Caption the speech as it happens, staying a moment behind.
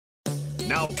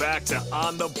Now back to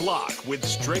On the Block with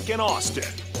Strick and Austin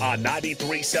on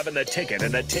 93.7 The Ticket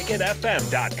and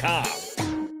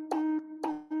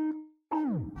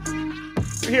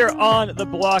theticketfm.com. Here on The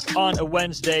Block on a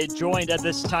Wednesday, joined at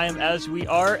this time as we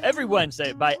are every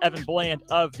Wednesday by Evan Bland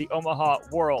of the Omaha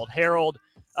World Herald.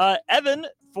 Evan,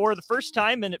 for the first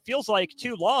time, and it feels like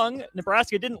too long,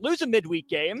 Nebraska didn't lose a midweek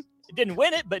game. It didn't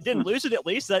win it, but didn't lose it at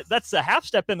least. That's a half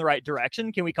step in the right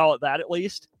direction. Can we call it that at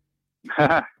least?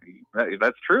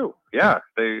 That's true. Yeah,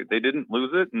 they didn't lose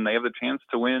it, and they have the chance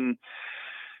to win,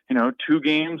 2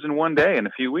 games in one day in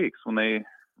a few weeks when they,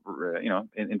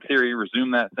 in theory,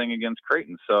 resume that thing against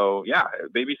Creighton. So, yeah,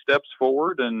 baby steps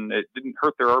forward, and it didn't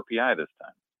hurt their RPI this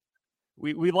time.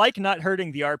 We like not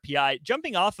hurting the RPI.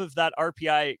 Jumping off of that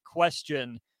RPI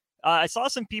question, I saw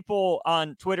some people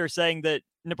on Twitter saying that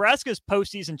Nebraska's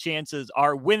postseason chances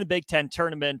are win the Big Ten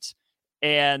tournament,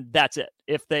 and that's it.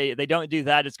 If they don't do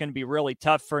that, it's going to be really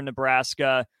tough for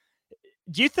Nebraska.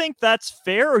 Do you think that's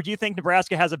fair, or do you think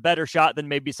Nebraska has a better shot than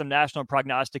maybe some national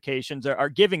prognostications are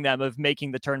giving them of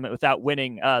making the tournament without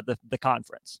winning the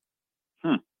conference?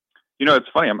 It's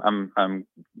funny. I'm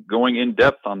going in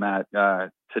depth on that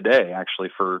today,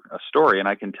 actually, for a story, and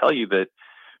I can tell you that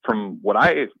from what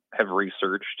I have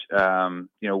researched,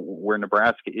 where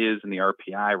Nebraska is in the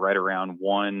RPI, right around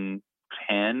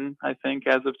 110, I think,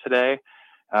 as of today.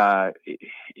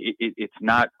 It's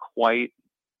not quite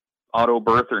auto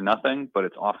berth or nothing, but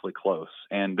it's awfully close.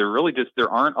 And there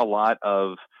aren't a lot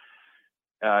of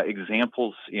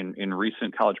examples in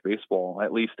recent college baseball,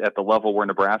 at least at the level where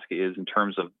Nebraska is in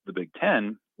terms of the Big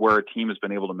Ten, where a team has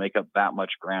been able to make up that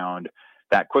much ground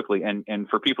that quickly. And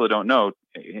for people that don't know,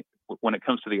 when it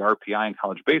comes to the RPI in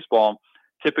college baseball,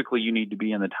 typically you need to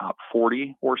be in the top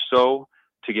 40 or so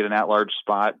to get an at-large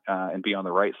spot and be on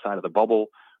the right side of the bubble.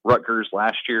 Rutgers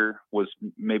last year was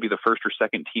maybe the first or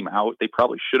second team out. They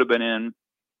probably should have been in.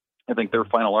 I think their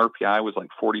final RPI was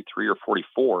like 43 or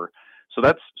 44. So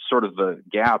that's sort of the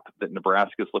gap that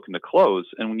Nebraska is looking to close.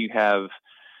 And when you have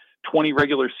 20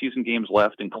 regular season games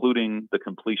left, including the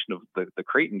completion of the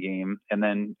Creighton game, and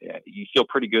then you feel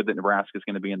pretty good that Nebraska is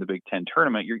going to be in the Big Ten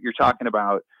tournament, you're talking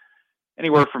about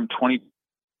anywhere from 20,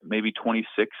 maybe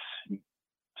 26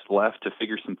 left to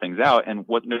figure some things out. And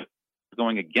what is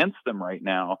going against them right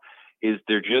now is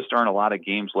there just aren't a lot of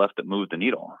games left that move the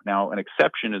needle. Now, an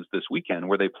exception is this weekend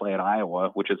where they play at Iowa,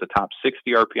 which is a top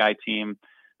 60 RPI team.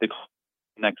 They play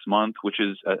next month, which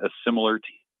is a similar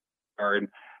team.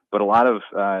 But a lot of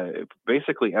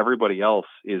basically everybody else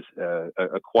is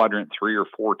a quadrant 3 or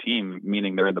 4 team,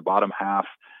 meaning they're in the bottom half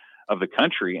of the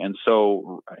country. And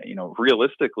so,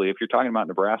 realistically, if you're talking about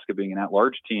Nebraska being an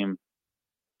at-large team,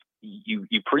 you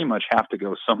pretty much have to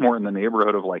go somewhere in the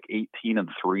neighborhood of like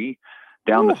 18-3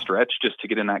 down the stretch just to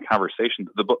get in that conversation.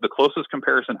 The closest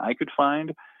comparison I could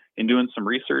find in doing some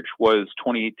research was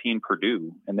 2018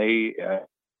 Purdue, and they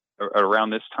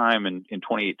around this time in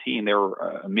 2018 they were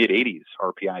a mid-80s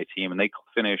RPI team, and they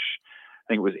finish, I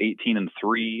think it was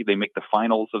 18-3. They make the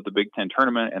finals of the Big Ten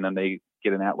tournament, and then they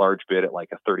get an at-large bid at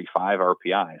like a 35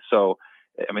 RPI. So,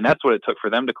 I mean, that's what it took for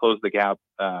them to close the gap.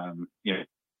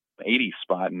 80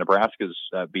 spot, and Nebraska's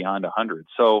beyond 100.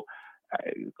 So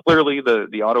clearly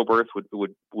the auto berth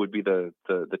would be the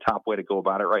top way to go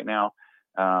about it right now.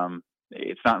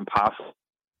 It's not impossible,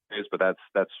 but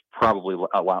that's probably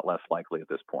a lot less likely at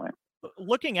this point.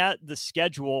 Looking at the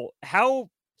schedule, how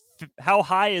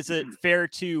high is it fair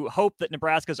to hope that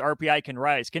Nebraska's RPI can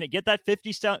rise? Can it get that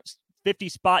 50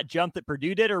 spot jump that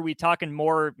Purdue did, or are we talking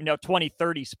more 20,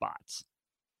 30 spots?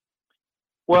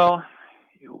 Well,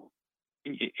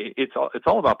 it's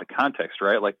all about the context,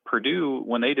 right? Like Purdue,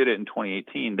 when they did it in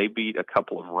 2018, they beat a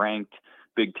couple of ranked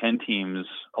Big Ten teams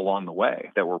along the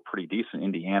way that were pretty decent.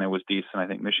 Indiana was decent. I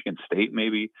think Michigan State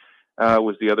maybe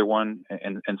was the other one.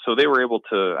 And so they were able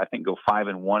to, I think, go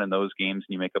 5-1 in those games,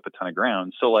 and you make up a ton of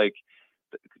ground. So like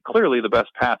clearly the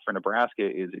best path for Nebraska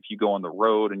is if you go on the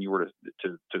road and you were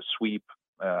to sweep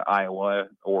Iowa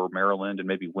or Maryland and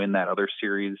maybe win that other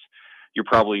series, you're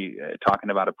probably talking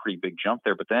about a pretty big jump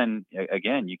there. But then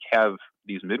again, you have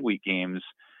these midweek games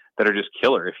that are just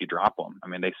killer if you drop them. I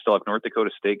mean, they still have North Dakota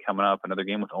State coming up, another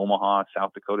game with Omaha,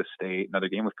 South Dakota State, another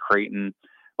game with Creighton.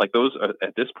 Like those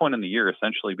at this point in the year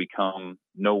essentially become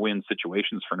no-win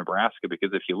situations for Nebraska,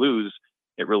 because if you lose,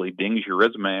 it really dings your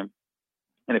resume.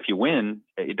 And if you win,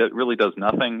 it really does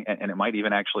nothing. And it might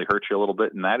even actually hurt you a little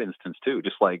bit in that instance too.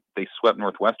 Just like they swept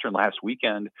Northwestern last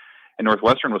weekend, and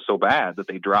Northwestern was so bad that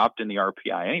they dropped in the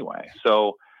RPI anyway.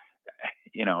 So,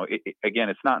 again,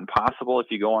 it's not impossible if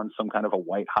you go on some kind of a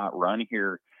white hot run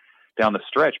here down the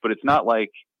stretch, but it's not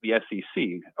like the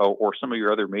SEC or some of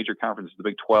your other major conferences, the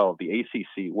Big 12, the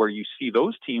ACC, where you see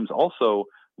those teams also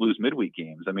lose midweek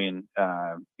games. I mean,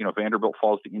 Vanderbilt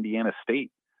falls to Indiana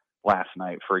State last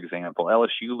night, for example.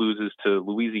 LSU loses to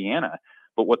Louisiana.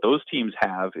 But what those teams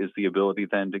have is the ability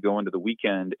then to go into the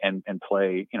weekend and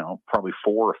play, probably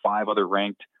 4 or 5 other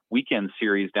ranked weekend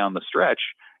series down the stretch.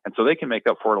 And so they can make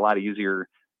up for it a lot easier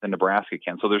than Nebraska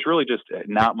can. So there's really just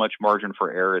not much margin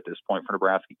for error at this point for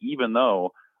Nebraska, even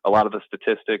though a lot of the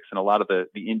statistics and a lot of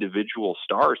the individual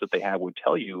stars that they have would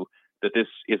tell you that this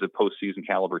is a postseason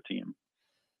caliber team.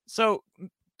 So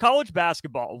college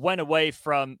basketball went away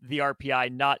from the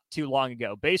RPI not too long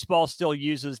ago. Baseball still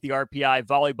uses the RPI.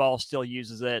 Volleyball still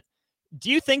uses it. Do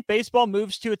you think baseball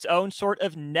moves to its own sort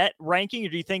of net ranking, or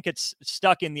do you think it's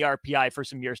stuck in the RPI for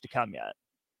some years to come yet?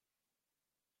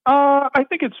 I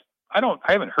think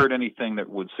I haven't heard anything that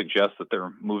would suggest that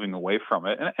they're moving away from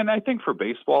it. And I think for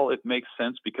baseball, it makes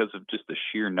sense because of just the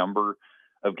sheer number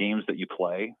of games that you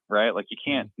play, right? Like you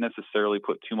can't necessarily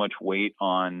put too much weight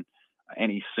on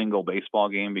any single baseball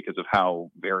game because of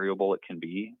how variable it can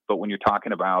be. But when you're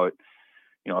talking about,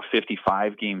 a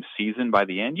 55 game season by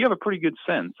the end, you have a pretty good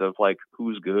sense of like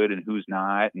who's good and who's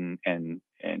not. And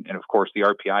of course the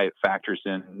RPI, it factors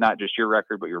in not just your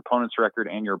record, but your opponent's record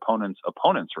and your opponent's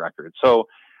record. So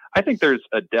I think there's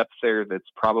a depth there that's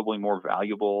probably more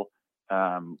valuable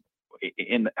at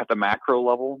the macro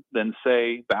level than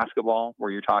say basketball,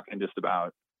 where you're talking just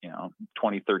about,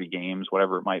 20, 30 games,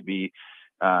 whatever it might be,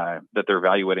 that they're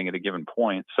evaluating at a given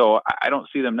point. So I don't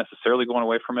see them necessarily going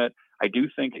away from it. I do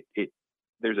think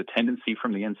there's a tendency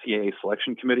from the NCAA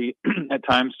selection committee at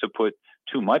times to put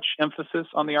too much emphasis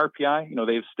on the RPI.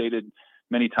 They've stated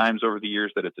many times over the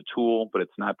years that it's a tool, but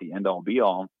it's not the end all be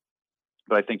all.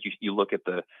 But I think you look at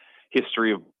the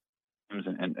history of teams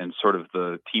and sort of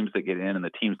the teams that get in and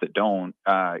the teams that don't,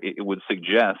 it would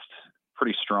suggest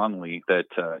pretty strongly that,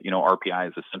 RPI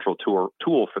is a central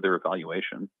tool for their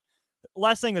evaluation.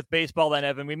 Last thing with baseball then,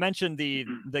 Evan, we mentioned the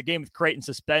game with Creighton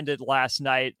suspended last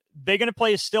night. They're going to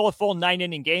play still a full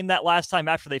 9-inning game that last time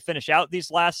after they finish out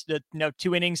these last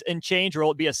 2 innings and change, or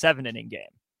will it be a 7-inning game?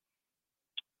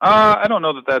 I don't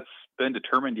know that that's been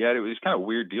determined yet. It was kind of a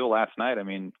weird deal last night. I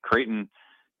mean, Creighton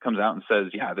comes out and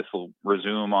says, yeah, this will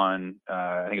resume on,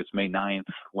 I think it's May 9th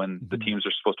when the teams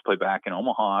are supposed to play back in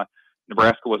Omaha.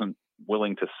 Nebraska wasn't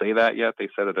willing to say that yet. They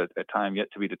said at a time yet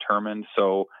to be determined.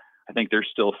 So I think they're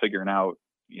still figuring out,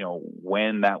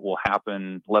 when that will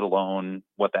happen, let alone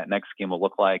what that next game will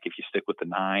look like. If you stick with the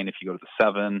 9, if you go to the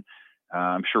 7,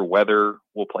 I'm sure weather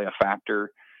will play a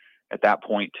factor at that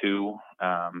point too.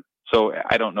 So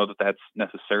I don't know that that's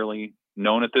necessarily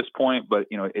known at this point, but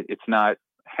it's not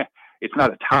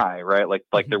a tie, right? Like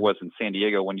there was in San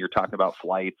Diego when you're talking about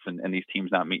flights and these teams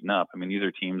not meeting up. I mean, these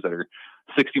are teams that are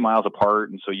 60 miles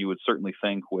apart. And so you would certainly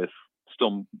think with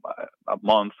still a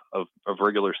month of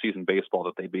regular season baseball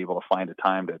that they'd be able to find a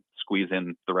time to squeeze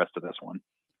in the rest of this one.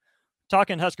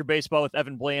 Talking Husker baseball with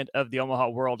Evan Bland of the Omaha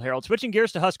World Herald. Switching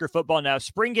gears to Husker football now.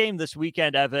 Spring game this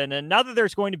weekend, Evan. And now that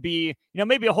there's going to be,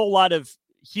 maybe a whole lot of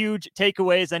huge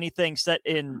takeaways, anything set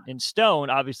in stone,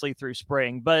 obviously through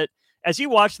spring. But as you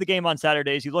watch the game on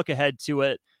Saturdays, you look ahead to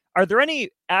it. Are there any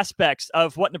aspects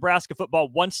of what Nebraska football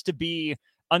wants to be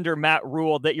under Matt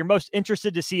Rhule that you're most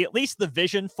interested to see at least the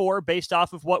vision for based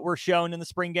off of what we're shown in the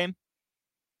spring game?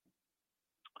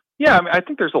 Yeah, I mean, I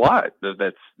think there's a lot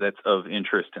that's of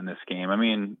interest in this game. I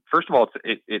mean, first of all,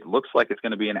 it looks like it's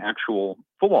going to be an actual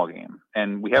football game,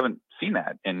 and we haven't seen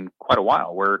that in quite a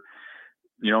while where,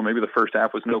 maybe the first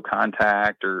half was no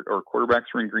contact or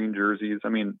quarterbacks were in green jerseys. I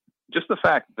mean, just the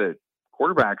fact that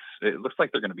quarterbacks, it looks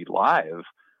like they're going to be live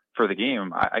for the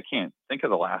game. I can't think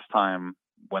of the last time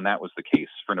when that was the case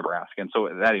for Nebraska. And so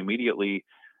that immediately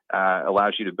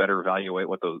allows you to better evaluate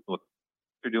what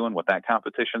they're doing, what that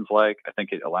competition's like. I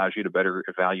think it allows you to better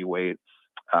evaluate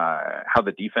how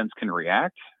the defense can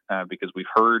react because we've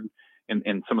heard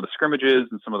in some of the scrimmages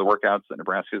and some of the workouts that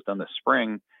Nebraska has done this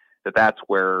spring that's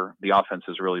where the offense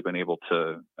has really been able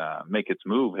to make its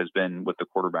move, has been with the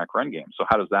quarterback run game. So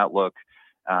how does that look?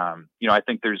 I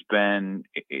think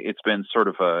it's been sort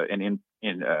of an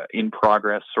in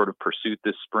progress sort of pursuit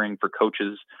this spring for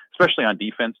coaches, especially on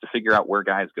defense, to figure out where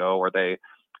guys go. Are they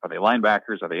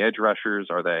linebackers? Are they edge rushers?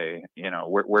 Are they,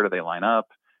 where do they line up?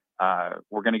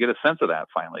 We're going to get a sense of that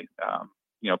finally.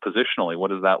 Positionally, what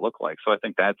does that look like? So I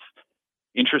think that's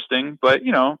interesting, but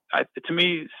to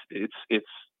me, it's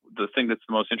the thing that's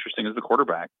the most interesting is the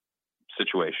quarterback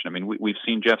situation. I mean, we've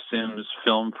seen Jeff Sims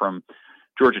film from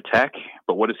Georgia Tech,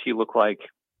 but what does he look like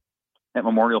at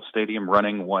Memorial Stadium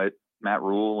running what Matt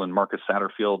Rhule and Marcus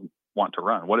Satterfield want to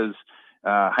run? What does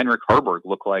Heinrich Haarberg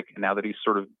look like now that he's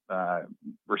sort of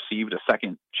received a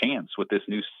second chance with this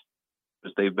new,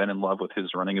 as they've been in love with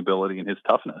his running ability and his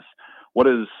toughness? What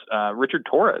does Richard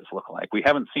Torres look like? We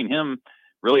haven't seen him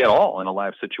really at all in a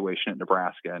live situation at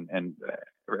Nebraska, and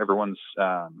everyone's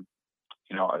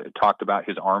talked about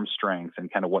his arm strength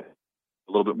and kind of what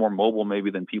a little bit more mobile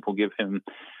maybe than people give him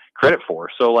credit for.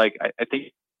 So I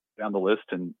think down the list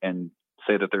and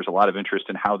say that there's a lot of interest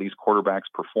in how these quarterbacks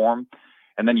perform.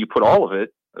 And then you put all of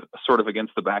it sort of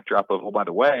against the backdrop of, oh, by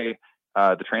the way,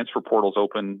 the transfer portal's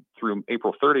open through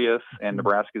April 30th, and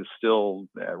Nebraska is still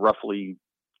roughly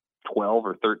 12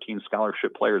 or 13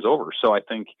 scholarship players over. So I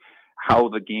think how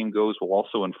the game goes will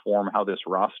also inform how this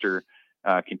roster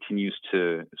continues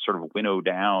to sort of winnow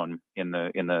down in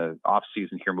the off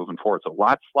season here moving forward. So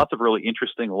lots of really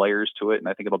interesting layers to it, and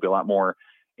I think it'll be a lot more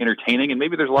entertaining, and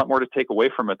maybe there's a lot more to take away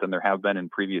from it than there have been in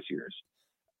previous years.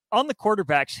 On the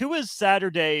quarterbacks, who is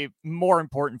Saturday more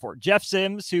important for? Jeff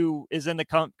Sims, who is in the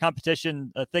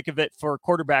competition, thick of it for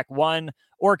quarterback one,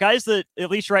 or guys that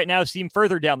at least right now seem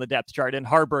further down the depth chart in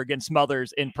Haarberg and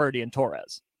Smothers in Purdy and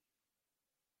Torres?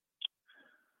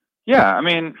 Yeah, I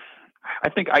mean, I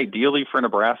think ideally for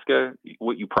Nebraska,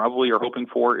 what you probably are hoping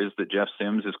for is that Jeff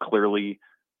Sims is clearly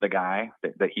the guy,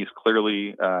 that he's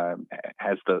clearly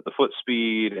has the foot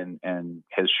speed and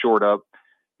has shored up,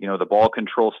 the ball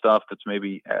control stuff that's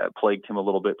maybe plagued him a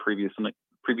little bit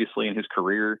previously in his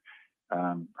career.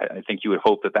 I think you would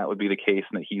hope that would be the case,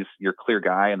 and that he's your clear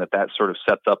guy, and that sort of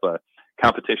sets up a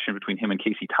competition between him and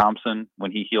Casey Thompson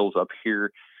when he heals up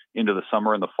here into the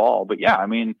summer and the fall. But yeah, I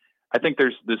mean, I think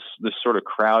there's this sort of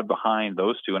crowd behind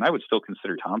those two, and I would still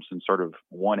consider Thompson sort of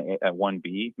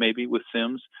 1B maybe with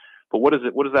Sims. But what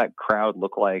does that crowd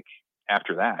look like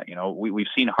after that? We've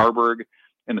seen Haarberg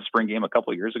in the spring game a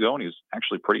couple of years ago, and he was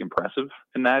actually pretty impressive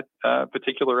in that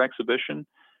particular exhibition.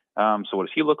 So what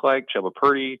does he look like? Chubba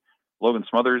Purdy, Logan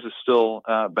Smothers is still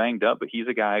banged up, but he's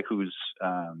a guy who's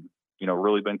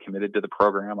really been committed to the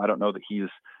program. I don't know that he's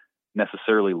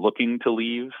necessarily looking to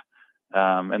leave.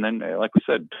 And then, like we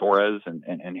said, Torres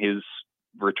and his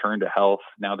return to health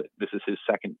now that this is his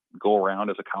second go around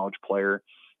as a college player.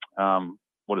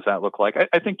 What does that look like?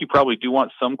 I think you probably do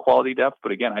want some quality depth,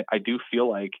 but again, I do feel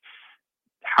like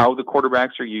how the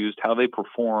quarterbacks are used, how they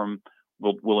perform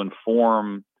will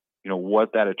inform,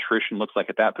 what that attrition looks like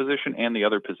at that position and the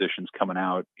other positions coming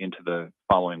out into the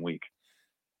following week.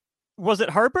 Was it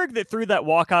Haarberg that threw that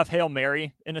walk-off Hail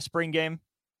Mary in a spring game?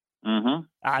 Mm-hmm.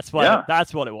 That's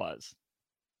what it was.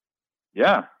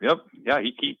 Yeah. Yep. Yeah.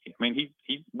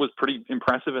 He was pretty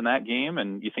impressive in that game.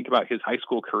 And you think about his high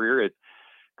school career at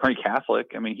Kearney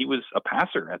Catholic. I mean, he was a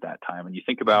passer at that time. And you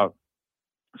think about,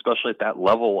 especially at that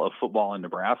level of football in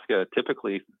Nebraska,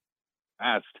 typically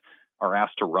are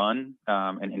asked to run.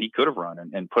 And he could have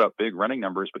run and put up big running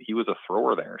numbers, but he was a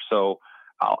thrower there. So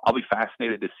I'll be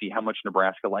fascinated to see how much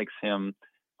Nebraska likes him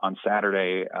on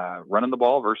Saturday, running the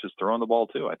ball versus throwing the ball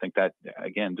too. I think that,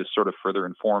 again, just sort of further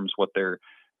informs what their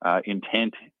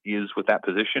intent is with that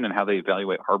position and how they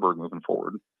evaluate Haarberg moving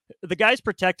forward. The guys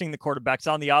protecting the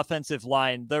quarterbacks on the offensive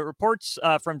line, the reports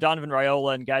from Donovan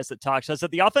Raiola and guys that talk says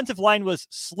that the offensive line was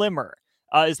slimmer.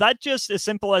 Is that just as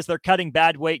simple as they're cutting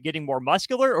bad weight, getting more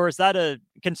muscular, or is that a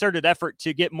concerted effort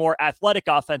to get more athletic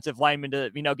offensive linemen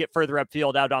to, get further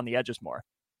upfield out on the edges more?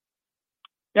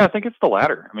 Yeah, I think it's the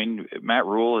latter. I mean, Matt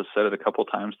Rule has said it a couple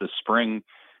of times this spring.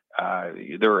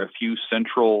 There are a few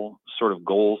central sort of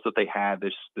goals that they had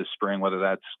this spring, whether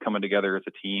that's coming together as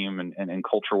a team and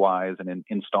culture-wise and in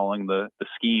installing the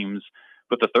schemes.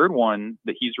 But the third one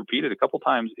that he's repeated a couple of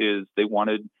times is they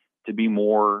wanted to be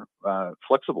more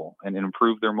flexible and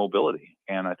improve their mobility.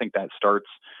 And I think that starts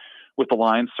with the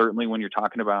line, certainly when you're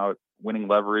talking about winning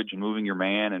leverage and moving your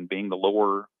man and being the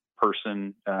lower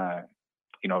person,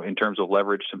 in terms of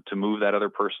leverage to move that other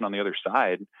person on the other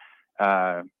side.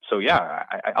 So yeah,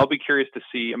 I'll be curious to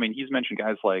see. I mean, he's mentioned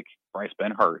guys like Bryce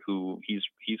Benhart, who he's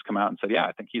come out and said, yeah,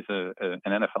 I think he's an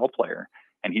NFL player,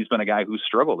 and he's been a guy who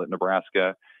struggled at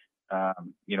Nebraska,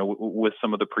 with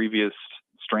some of the previous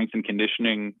strength and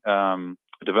conditioning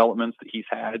developments that he's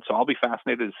had. So I'll be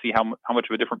fascinated to see how much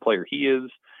of a different player he is.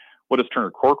 What does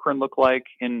Turner Corcoran look like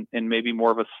in maybe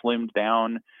more of a slimmed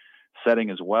down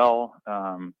setting as well?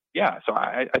 So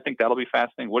I think that'll be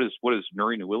fascinating. What does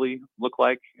Nuri Nwili look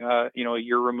like, a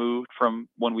year removed from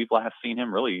when we've last seen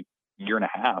him, really a year and a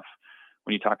half,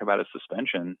 when you talk about his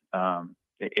suspension?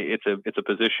 It's a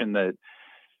position that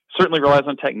certainly relies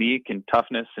on technique and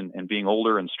toughness and being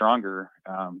older and stronger.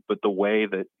 But the way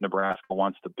that Nebraska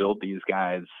wants to build these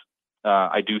guys,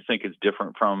 I do think is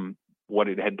different from what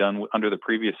it had done under the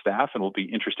previous staff, and will be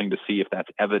interesting to see if that's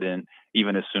evident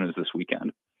even as soon as this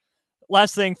weekend.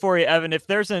 Last thing for you, Evan, if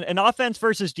there's an offense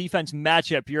versus defense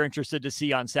matchup you're interested to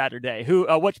see on Saturday,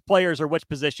 which players or which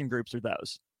position groups are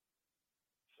those?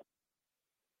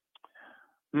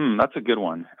 That's a good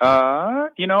one. I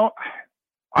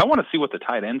want to see what the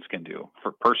tight ends can do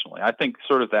personally. I think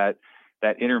sort of that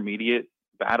intermediate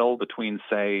battle between,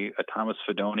 say, a Thomas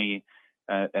Fidone,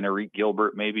 an Eric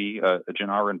Gilbert, maybe a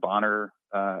Janarin Bonner.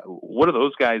 What do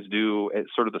those guys do at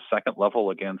sort of the second level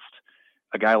against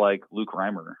a guy like Luke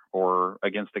Reimer, or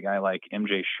against a guy like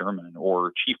MJ Sherman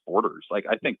or Chief Borders? Like,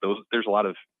 I think there's a lot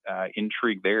of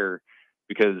intrigue there,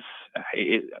 because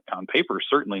on paper,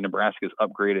 certainly Nebraska's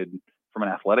upgraded from an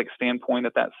athletic standpoint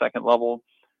at that second level.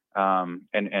 And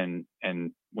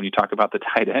when you talk about the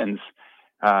tight ends,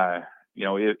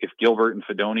 if Gilbert and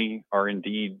Fidone are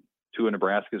indeed two of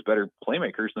Nebraska's better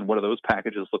playmakers, then what do those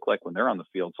packages look like when they're on the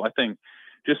field? So I think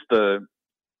just the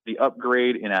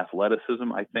upgrade in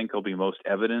athleticism, I think, will be most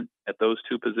evident at those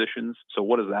two positions. So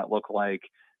what does that look like?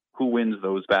 Who wins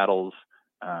those battles?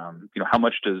 How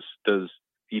much does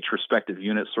each respective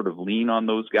unit sort of lean on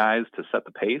those guys to set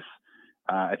the pace?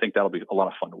 I think that'll be a lot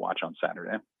of fun to watch on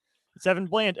Saturday. It's Evan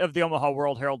Bland of the Omaha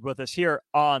World Herald with us here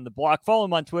on the block. Follow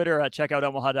him on Twitter. Check out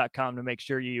omaha.com to make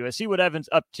sure you see what Evan's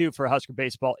up to for Husker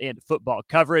baseball and football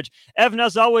coverage. Evan,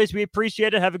 as always, we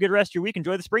appreciate it. Have a good rest of your week.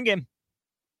 Enjoy the spring game.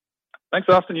 Thanks,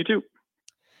 Austin. You too.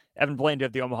 Evan Bland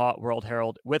of the Omaha World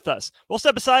Herald with us. We'll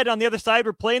step aside. On the other side,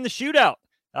 we're playing the shootout.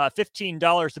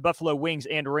 $15 to Buffalo Wings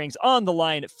and Rings on the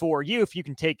line for you if you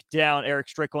can take down Eric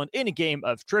Strickland in a game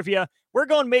of trivia. We're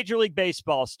going Major League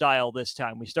Baseball style this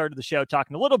time. We started the show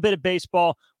talking a little bit of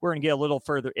baseball. We're going to get a little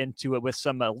further into it with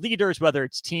some leaders, whether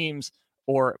it's teams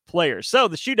or players. So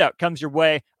the shootout comes your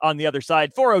way on the other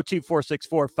side.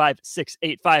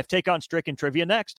 402-464-5685. Take on Strickland Trivia next.